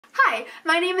Hi,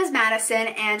 my name is Madison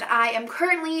and I am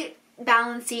currently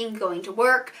balancing going to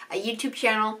work, a YouTube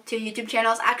channel, 2 YouTube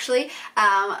channels actually,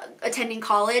 attending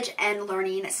college and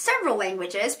learning several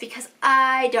languages because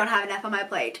I don't have enough on my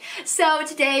plate. So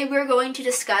today we're going to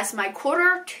discuss my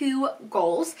Q2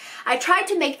 goals. I tried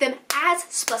to make them as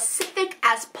specific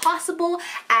as possible,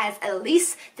 as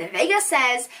Elise de Vega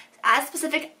says, as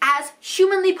specific as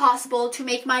humanly possible to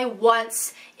make my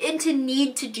wants into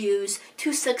need to do's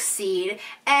to succeed.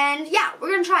 And yeah,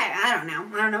 we're gonna try it. I don't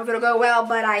know if it'll go well,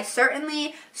 but I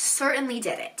certainly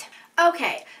did it.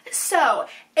 Okay, so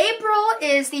April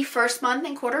is the first month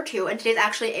in Q2, and today's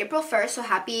actually April 1st, so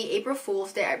happy April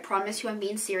Fool's Day. I promise you I'm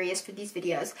being serious for these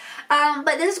videos.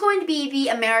 But this is going to be the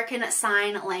American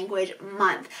Sign Language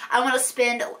Month. I want to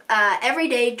spend every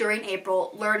day during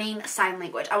April learning sign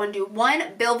language. I want to do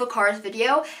one Bill Vickers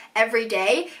video every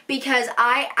day because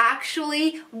I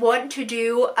actually want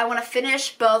to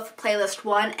finish both playlist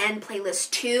 1 and playlist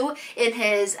 2 in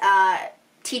his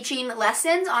teaching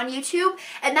lessons on YouTube,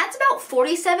 and that's about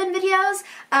 47 videos.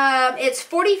 It's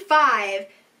 45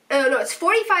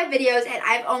 videos and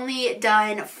I've only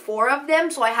done 4 of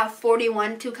them, so I have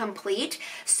 41 to complete.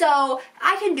 So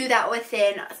I can do that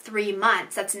within 3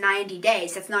 months. That's 90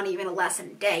 days. That's not even a lesson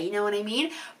a day, you know what I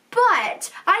mean?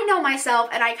 But I know myself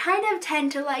and I kind of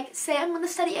tend to say I'm going to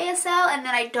study ASL and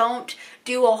then I don't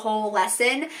do a whole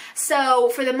lesson. So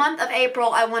for the month of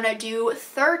April, I want to do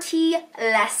 30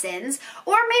 lessons,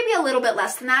 or maybe a little bit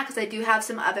less than that because I do have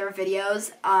some other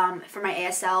videos for my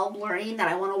ASL learning that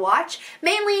I want to watch.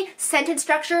 Mainly sentence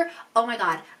structure. Oh my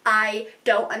god, I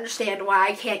don't understand why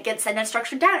I can't get sentence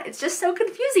structure down. It's just so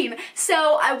confusing.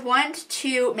 So I want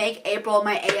to make April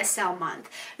my ASL month.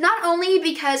 Not only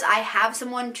because I have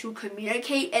someone to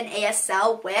communicate in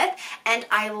ASL with, and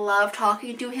I love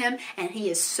talking to him, and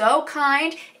he is so kind.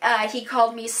 He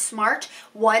called me smart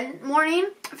one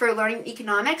morning for learning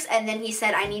economics, and then he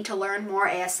said I need to learn more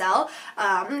ASL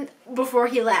before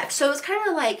he left. So it was kind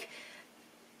of like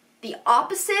the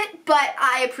opposite, but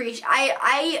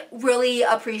I really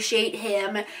appreciate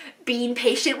him being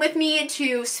patient with me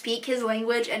to speak his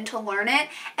language and to learn it,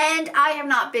 and I have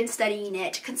not been studying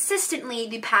it consistently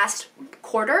the past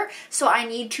quarter, so I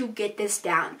need to get this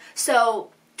down.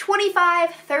 So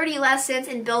 25, 30 lessons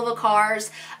in Bill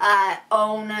Vickers'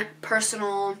 own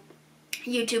personal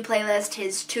YouTube playlist,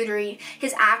 his tutoring,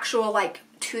 his actual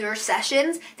tutor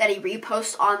sessions that he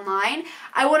reposts online.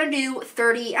 I want to do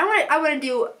 30. I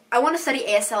want to study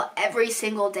ASL every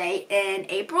single day in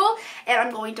April, and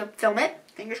I'm going to film it,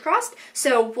 fingers crossed.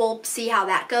 So we'll see how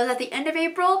that goes at the end of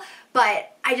April,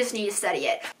 but I just need to study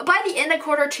it. By the end of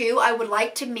Q2, I would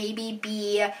like to maybe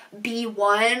be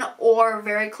B1 or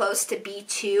very close to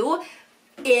B2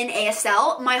 in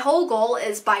ASL. My whole goal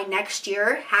is by next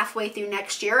year, halfway through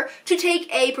next year, to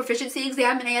take a proficiency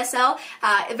exam in ASL.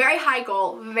 A very high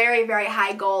goal, very, very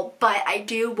high goal, but I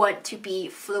do want to be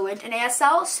fluent in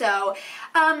ASL, so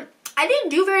I didn't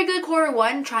do very good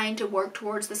Q1 trying to work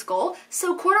towards this goal.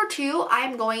 So Q2,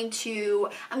 I'm going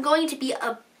to be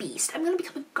a beast. I'm going to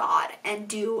become a god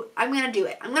and I'm going to do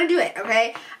it,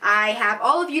 okay? I have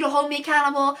all of you to hold me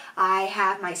accountable. I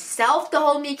have myself to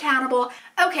hold me accountable.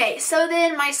 Okay, so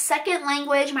then my second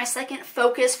language, my second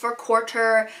focus for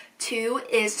Q2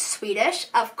 is Swedish.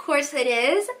 Of course it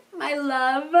is. My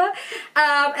love. And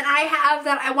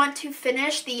I want to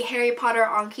finish the Harry Potter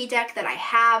Anki deck that I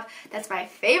have. That's my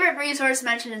favorite resource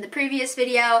mentioned in the previous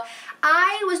video.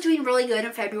 I was doing really good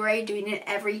in February, doing it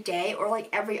every day or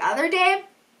every other day.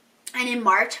 And in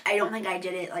March, I don't think I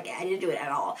did it, I didn't do it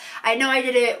at all. I know I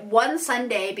did it one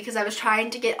Sunday because I was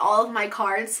trying to get all of my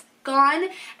cards gone,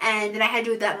 and then I had to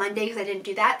do it that Monday because I didn't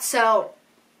do that. So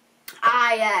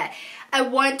I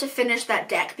want to finish that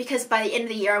deck because by the end of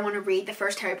the year I want to read the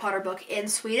first Harry Potter book in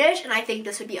Swedish, and I think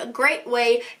this would be a great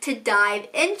way to dive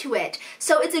into it.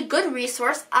 So it's a good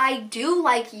resource. I do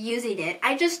like using it.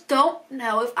 I just don't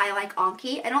know if I like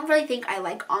Anki. I don't really think I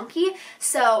like Anki.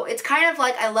 So it's kind of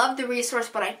I love the resource,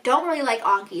 but I don't really like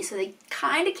Anki. So they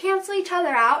kind of cancel each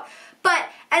other out. But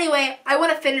anyway, I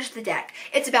want to finish the deck.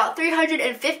 It's about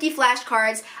 350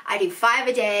 flashcards. I do 5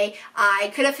 a day.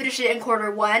 I could have finished it in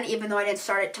Q1, even though I didn't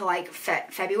start it till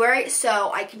February.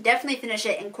 So I can definitely finish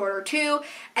it in Q2.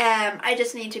 I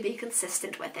just need to be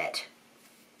consistent with it.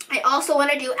 I also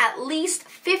want to do at least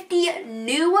 50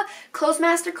 new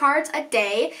Closemaster cards a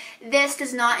day. This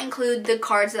does not include the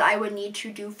cards that I would need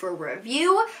to do for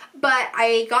review, but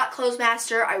I got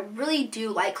Closemaster. I really do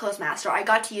like Closemaster. I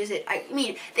got to use it. I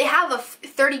mean, they have a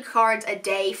 30 cards a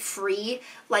day free,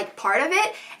 part of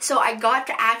it, so I got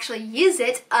to actually use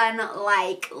it,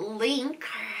 unlike Link.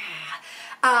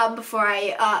 before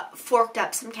I forked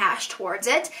up some cash towards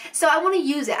it. So I want to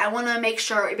use it. I want to make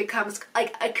sure it becomes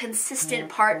like a consistent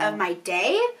part of my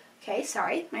day. Okay,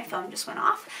 sorry, my phone just went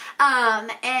off.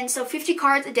 And so 50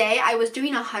 cards a day. I was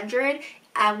doing 100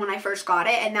 when I first got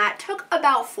it, and that took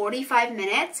about 45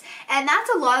 minutes, and that's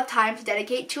a lot of time to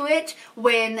dedicate to it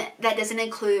when that doesn't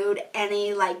include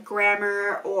any like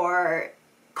grammar or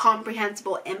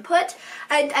comprehensible input.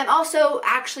 And I'm also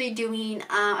actually doing,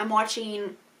 I'm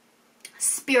watching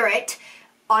Spirit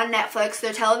on Netflix,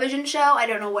 their television show. I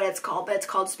don't know what it's called, but it's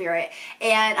called Spirit.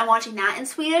 And I'm watching that in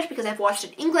Swedish because I've watched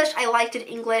it in English. I liked it in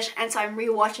English, and so I'm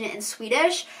rewatching it in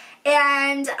Swedish.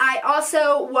 And I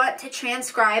also want to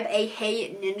transcribe a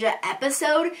Hey Ninja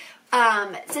episode.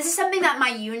 This is something that my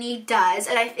uni does,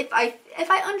 and if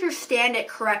I understand it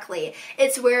correctly,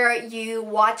 it's where you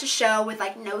watch a show with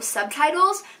like no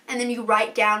subtitles, and then you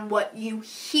write down what you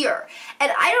hear.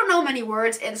 And I don't know many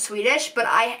words in Swedish, but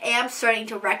I am starting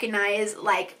to recognize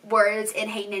like words in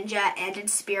Hey Ninja and in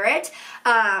Spirit.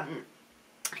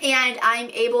 And I'm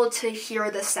able to hear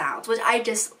the sounds, which I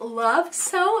just love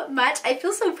so much. I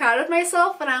feel so proud of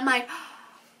myself when I'm like,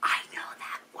 I know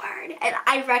that word, and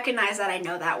I recognize that I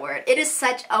know that word. It is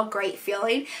such a great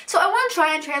feeling. So I want to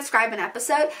try and transcribe an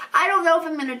episode. I don't know if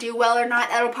I'm going to do well or not.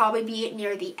 That'll probably be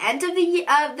near the end of the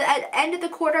end of the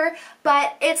quarter,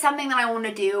 but it's something that I want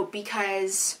to do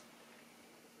because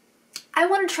I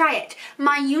want to try it.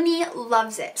 My uni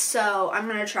loves it, so I'm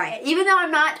going to try it. Even though I'm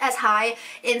not as high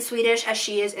in Swedish as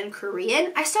she is in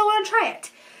Korean, I still want to try it.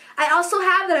 I also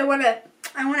have that I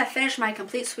want to finish my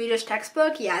complete Swedish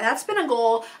textbook. Yeah, that's been a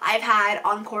goal I've had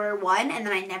on quarter one, and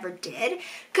then I never did.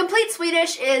 Complete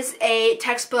Swedish is a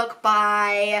textbook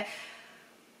by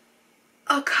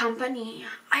a company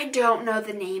I don't know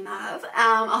the name of.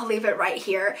 I'll leave it right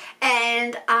here.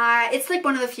 And it's like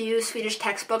one of the few Swedish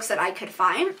textbooks that I could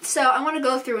find. So I want to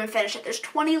go through and finish it. There's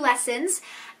 20 lessons,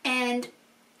 and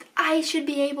I should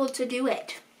be able to do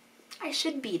it. I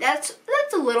should be. That's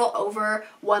a little over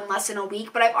one lesson a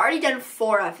week, but I've already done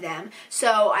 4 of them.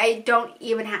 So I don't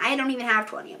even have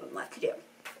 20 of them left to do.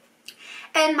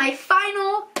 And my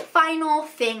final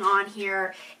thing on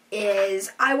here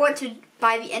is I want to,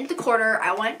 by the end of the quarter,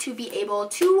 I want to be able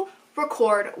to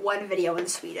record 1 video in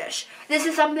Swedish. This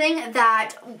is something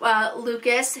that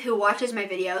Lucas, who watches my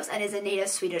videos and is a native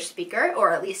Swedish speaker,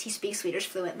 or at least he speaks Swedish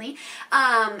fluently,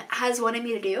 has wanted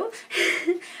me to do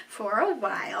for a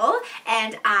while,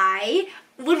 and I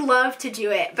would love to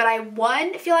do it, but I,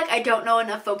 1, feel like I don't know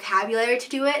enough vocabulary to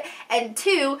do it, and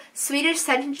 2, Swedish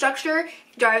sentence structure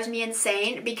drives me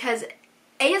insane because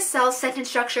ASL sentence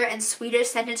structure and Swedish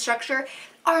sentence structure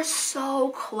are so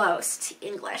close to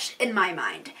English in my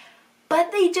mind.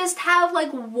 But they just have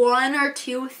like 1 or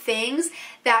 2 things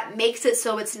that makes it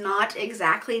so it's not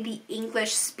exactly the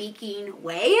English speaking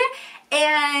way,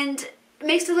 and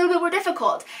makes it a little bit more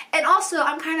difficult. And also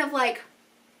I'm kind of like,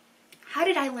 how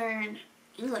did I learn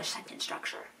English sentence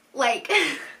structure? Like,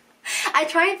 I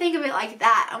try and think of it like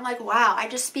that. I'm like, wow, I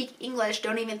just speak English,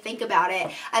 don't even think about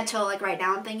it until like right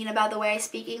now I'm thinking about the way I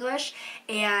speak English,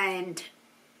 and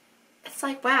it's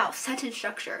like, wow, sentence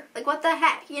structure. Like, what the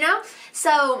heck, you know?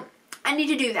 So I need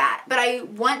to do that, but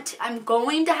I'm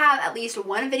going to have at least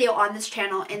 1 video on this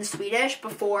channel in Swedish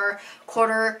before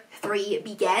quarter 3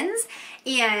 begins,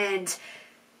 and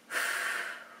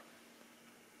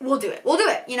we'll do it. We'll do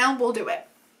it, you know? We'll do it.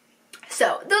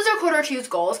 So those are quarter 2's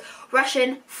goals.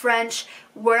 Russian, French,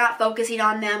 we're not focusing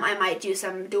on them. I might do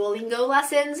some Duolingo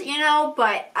lessons, you know,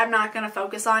 but I'm not going to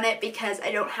focus on it because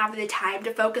I don't have the time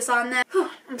to focus on them. Whew,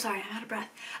 I'm sorry, I'm out of breath.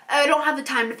 I don't have the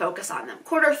time to focus on them.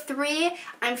 Quarter 3,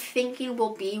 I'm thinking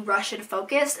will be Russian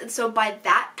focused, and so by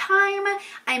that time,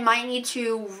 I might need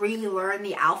to relearn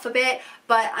the alphabet,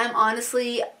 but I'm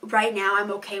honestly, right now,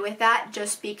 I'm okay with that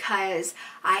just because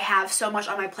I have so much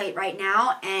on my plate right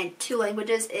now, and 2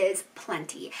 languages is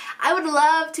plenty. I would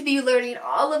love to be learning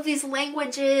all of these languages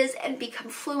and become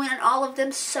fluent in all of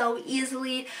them so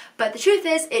easily, but the truth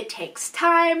is it takes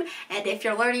time, and if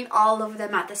you're learning all of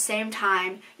them at the same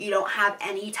time, you don't have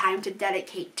any time to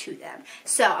dedicate to them.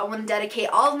 So I want to dedicate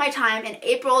all of my time in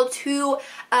April to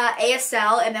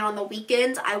ASL, and then on the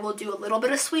weekends I will do a little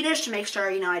bit of Swedish to make sure,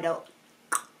 you know, I don't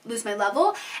lose my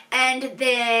level, and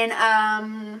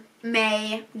then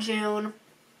May, June,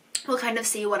 we'll kind of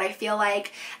see what I feel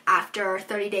like after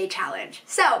 30-day challenge.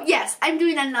 So yes, I'm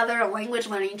doing another language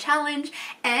learning challenge,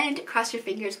 and cross your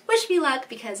fingers, wish me luck,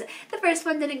 because the first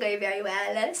one didn't go very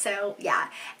well. So yeah.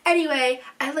 Anyway,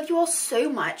 I love you all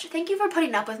so much. Thank you for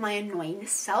putting up with my annoying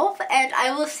self, and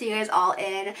I will see you guys all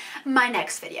in my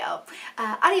next video.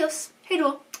 Adios.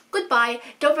 Anyway, goodbye.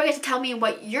 Don't forget to tell me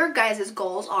what your guys'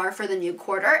 goals are for the new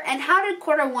quarter and how did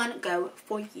quarter 1 go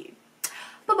for you.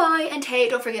 Bye-bye, and hey,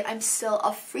 don't forget I'm still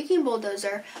a freaking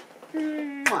bulldozer.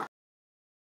 Mwah.